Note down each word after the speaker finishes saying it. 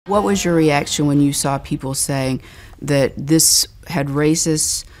What was your reaction when you saw people saying that this had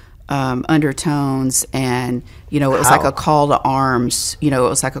racist undertones, and it was like a call to arms? It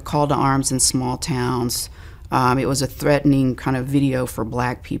was like a call to arms in small towns. It was a threatening kind of video for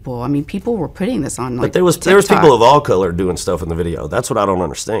black people. I mean, people were putting this on, like, but there was people of all color doing stuff in the video. That's what I don't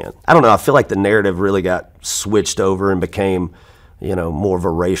understand. I don't know. I feel like the narrative really got switched over and became, more of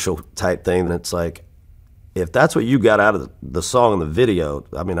a racial type thing. And it's like, if that's what you got out of the song and the video,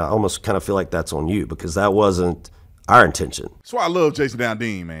 I mean, I almost kind of feel like that's on you, because that wasn't our intention. That's why I love Jason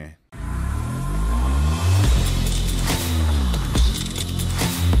Aldean, man.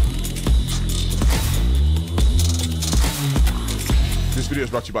 This video is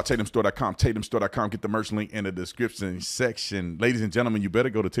brought to you by TatumStore.com. TatumStore.com. Get the merch link in the description section. Ladies and gentlemen, you better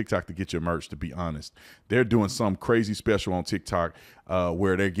go to TikTok to get your merch, to be honest. They're doing some crazy special on TikTok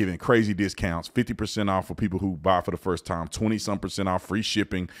where they're giving crazy discounts, 50% off for people who buy for the first time, 20-some% off, free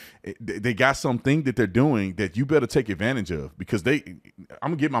shipping. They got something that they're doing that you better take advantage of, because I'm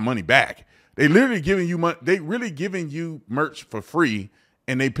going to get my money back. They literally giving you money. They really giving you merch for free,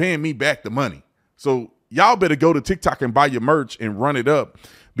 and they paying me back the money. So y'all better go to TikTok and buy your merch and run it up,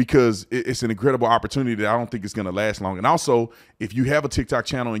 because it's an incredible opportunity that I don't think it's going to last long. And also, if you have a TikTok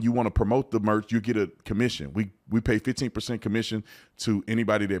channel and you want to promote the merch, you get a commission. We pay 15% commission to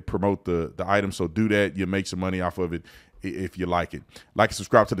anybody that promote the item. So do that. You make some money off of it if you like it. Like and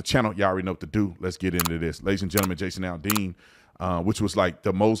subscribe to the channel. Y'all already know what to do. Let's get into this. Ladies and gentlemen, Jason Aldean, which was like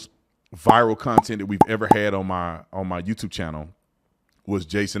the most viral content that we've ever had on my YouTube channel, was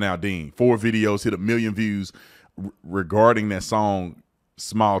Jason Aldean. 4 videos hit 1 million views regarding that song,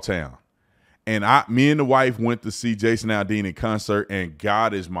 Small Town. And me and the wife went to see Jason Aldean in concert, and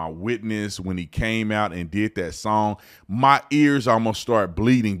God is my witness, when he came out and did that song, my ears almost started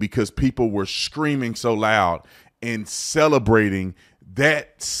bleeding, because people were screaming so loud and celebrating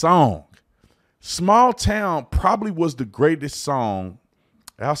that song. Small Town probably was the greatest song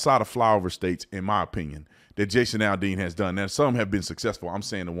outside of Flyover States, in my opinion, that Jason Aldean has done. Now, some have been successful. I'm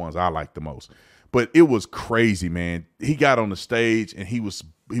saying the ones I like the most. But it was crazy, man. He got on the stage and he was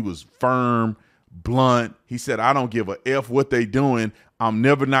firm, blunt. He said, I don't give a F what they doing. I'm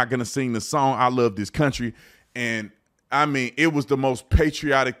never not going to sing the song. I love this country. And I mean, it was the most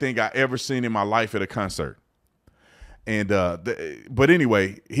patriotic thing I ever seen in my life at a concert. And but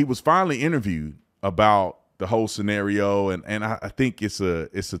anyway, he was finally interviewed about the whole scenario, and I think it's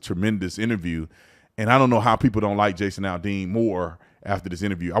a tremendous interview. And I don't know how people don't like Jason Aldean more after this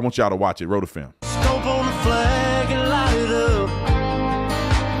interview. I want y'all to watch it. Roll the film. Stomp on the flag and light it up.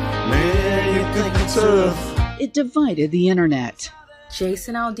 Man, you think it's tough. It divided the internet.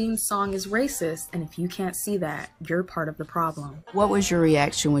 Jason Aldean's song is racist, and if you can't see that, you're part of the problem. What was your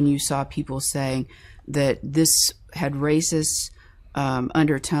reaction when you saw people saying that this had racist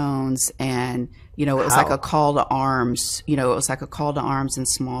undertones, and it was like a call to arms? It was like a call to arms in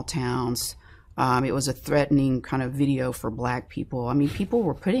small towns. It was a threatening kind of video for black people. I mean, people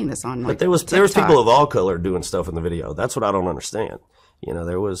were putting this on, like, but there was people of all color doing stuff in the video. That's what I don't understand.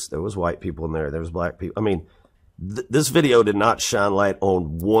 There was white people in there. There was black people. I mean, this video did not shine light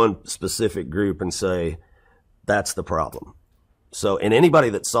on one specific group and say that's the problem. So, and anybody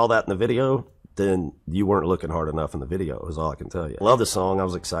that saw that in the video, then you weren't looking hard enough in the video, is all I can tell you. I love the song. I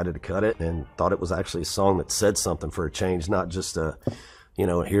was excited to cut it and thought it was actually a song that said something for a change, not just a,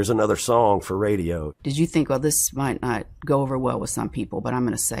 here's another song for radio. Did you think, well, this might not go over well with some people, but I'm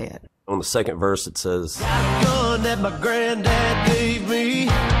going to say it? On the second verse, it says, Got a gun that my granddad gave me.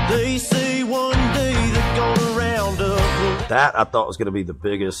 They say one day they're gonna round up. That I thought was going to be the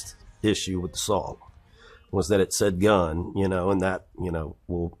biggest issue with the song, was that it said gun, and that,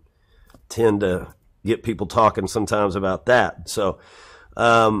 will tend to get people talking sometimes about that. So,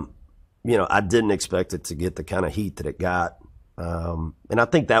 I didn't expect it to get the kind of heat that it got. And I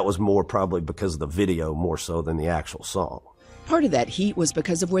think that was more probably because of the video more so than the actual song. Part of that heat was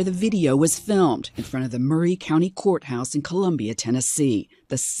because of where the video was filmed, in front of the Murray County Courthouse in Columbia, Tennessee,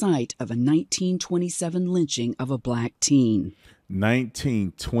 the site of a 1927 lynching of a black teen.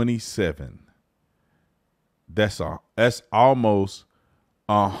 1927. That's almost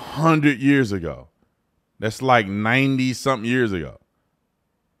 100 years ago. That's like 90-something years ago.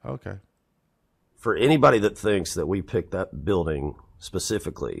 Okay. For anybody that thinks that we picked that building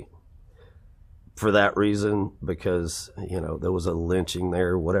specifically for that reason, because, there was a lynching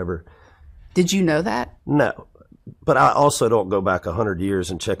there, whatever. Did you know that? No. But I also don't go back 100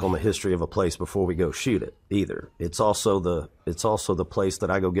 years and check on the history of a place before we go shoot it either. It's also the place that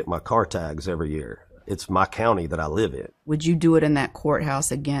I go get my car tags every year. It's my county that I live in. Would you do it in that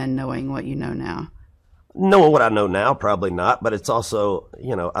courthouse again, knowing what you know now? Knowing what I know now, probably not. But it's also,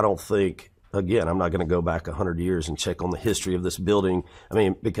 you know, I don't think, again, I'm not going to go back 100 years and check on the history of this building. I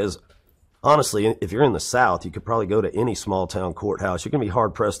mean, because honestly, if you're in the South, you could probably go to any small town courthouse. You're going to be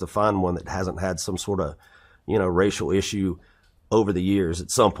hard pressed to find one that hasn't had some sort of, you know, racial issue over the years at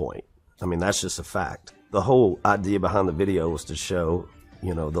some point. I mean, that's just a fact. The whole idea behind the video was to show,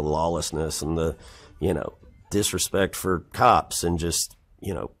 you know, the lawlessness and the, you know, disrespect for cops and just,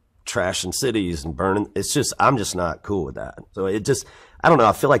 you know, trashing cities and burning. It's just, I'm just not cool with that. So it just, I don't know.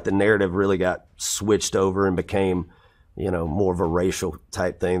 I feel like the narrative really got switched over and became, you know, more of a racial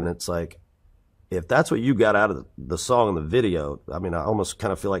type thing. And it's like, if that's what you got out of the song and the video, I mean, I almost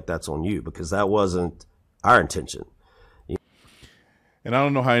kind of feel like that's on you, because that wasn't our intention. And I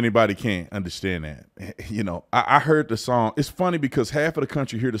don't know how anybody can't understand that. You know, I heard the song. It's funny because half of the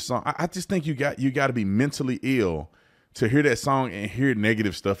country hear the song. I just think you got to be mentally ill to hear that song and hear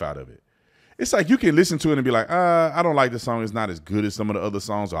negative stuff out of it. It's like you can listen to it and be like, I don't like this song. It's not as good as some of the other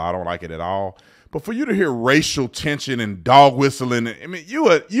songs, or I don't like it at all. But for you to hear racial tension and dog whistling, I mean,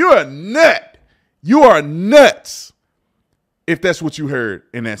 you're a nut. You are nuts if that's what you heard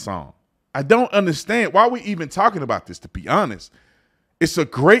in that song. I don't understand why we even talking about this, to be honest. It's a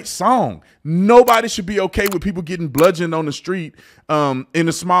great song. Nobody should be okay with people getting bludgeoned on the street in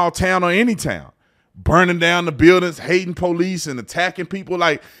a small town or any town, burning down the buildings, hating police and attacking people.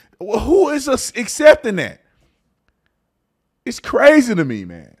 Like, who is accepting that? It's crazy to me,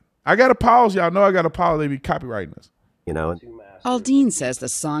 man. I got to pause. Y'all know I got to pause. They be copywriting us. You know, Aldean says the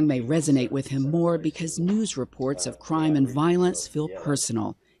song may resonate with him more because news reports of crime and violence feel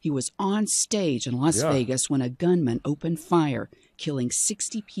personal. He was on stage in Las Vegas when a gunman opened fire, killing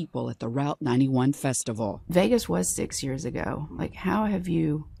 60 people at the Route 91 festival. Vegas was 6 years ago. Like, how have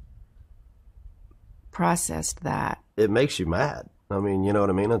you processed that? it makes you mad. I mean, you know what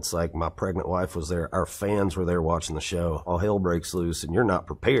I mean? It's like my pregnant wife was there. Our fans were there watching the show. All hell breaks loose, and you're not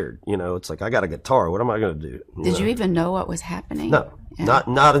prepared. You know, it's like, I got a guitar. What am I going to do? Did you even know what was happening? No,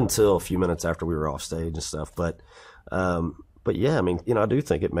 not until a few minutes after we were off stage and stuff. But yeah, I mean, you know, I do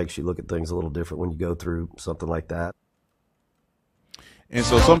think it makes you look at things a little different when you go through something like that. And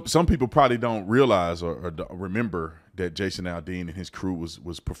so some people probably don't realize or remember that Jason Aldean and his crew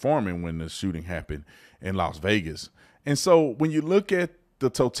was performing when the shooting happened in Las Vegas. And so when you look at the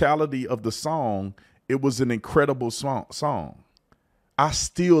totality of the song, it was an incredible song. I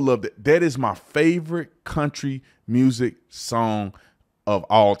still love it. That is my favorite country music song of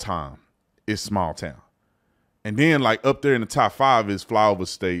all time. It's Small Town. And then, like, up there in the top 5 is Flyover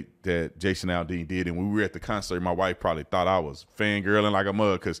State that Jason Aldean did. And when we were at the concert, my wife probably thought I was fangirling like a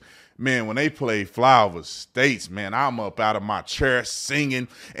mug because, man, when they play Flyover States, man, I'm up out of my chair singing.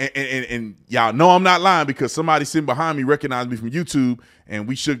 And y'all know I'm not lying because somebody sitting behind me recognized me from YouTube, and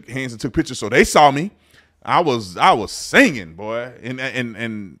we shook hands and took pictures. So they saw me. I was singing, boy.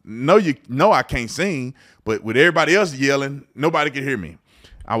 And no, you know I can't sing, but with everybody else yelling, nobody could hear me.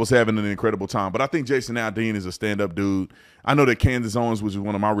 I was having an incredible time. But I think Jason Aldean is a stand-up dude. I know that Candace Owens, which is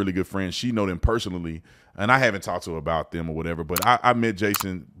one of my really good friends, she know them personally, and I haven't talked to her about them or whatever, but I met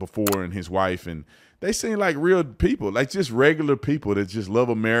Jason before and his wife, and they seem like real people, like just regular people that just love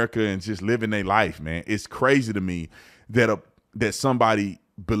America and just living their life, man. It's crazy to me that that somebody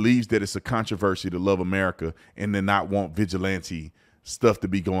believes that it's a controversy to love America and then not want vigilante stuff to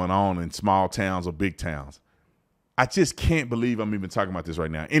be going on in small towns or big towns. I just can't believe I'm even talking about this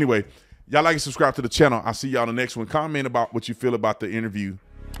right now. Anyway, y'all like and subscribe to the channel. I'll see y'all in the next one. Comment about what you feel about the interview.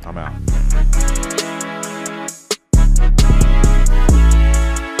 I'm out.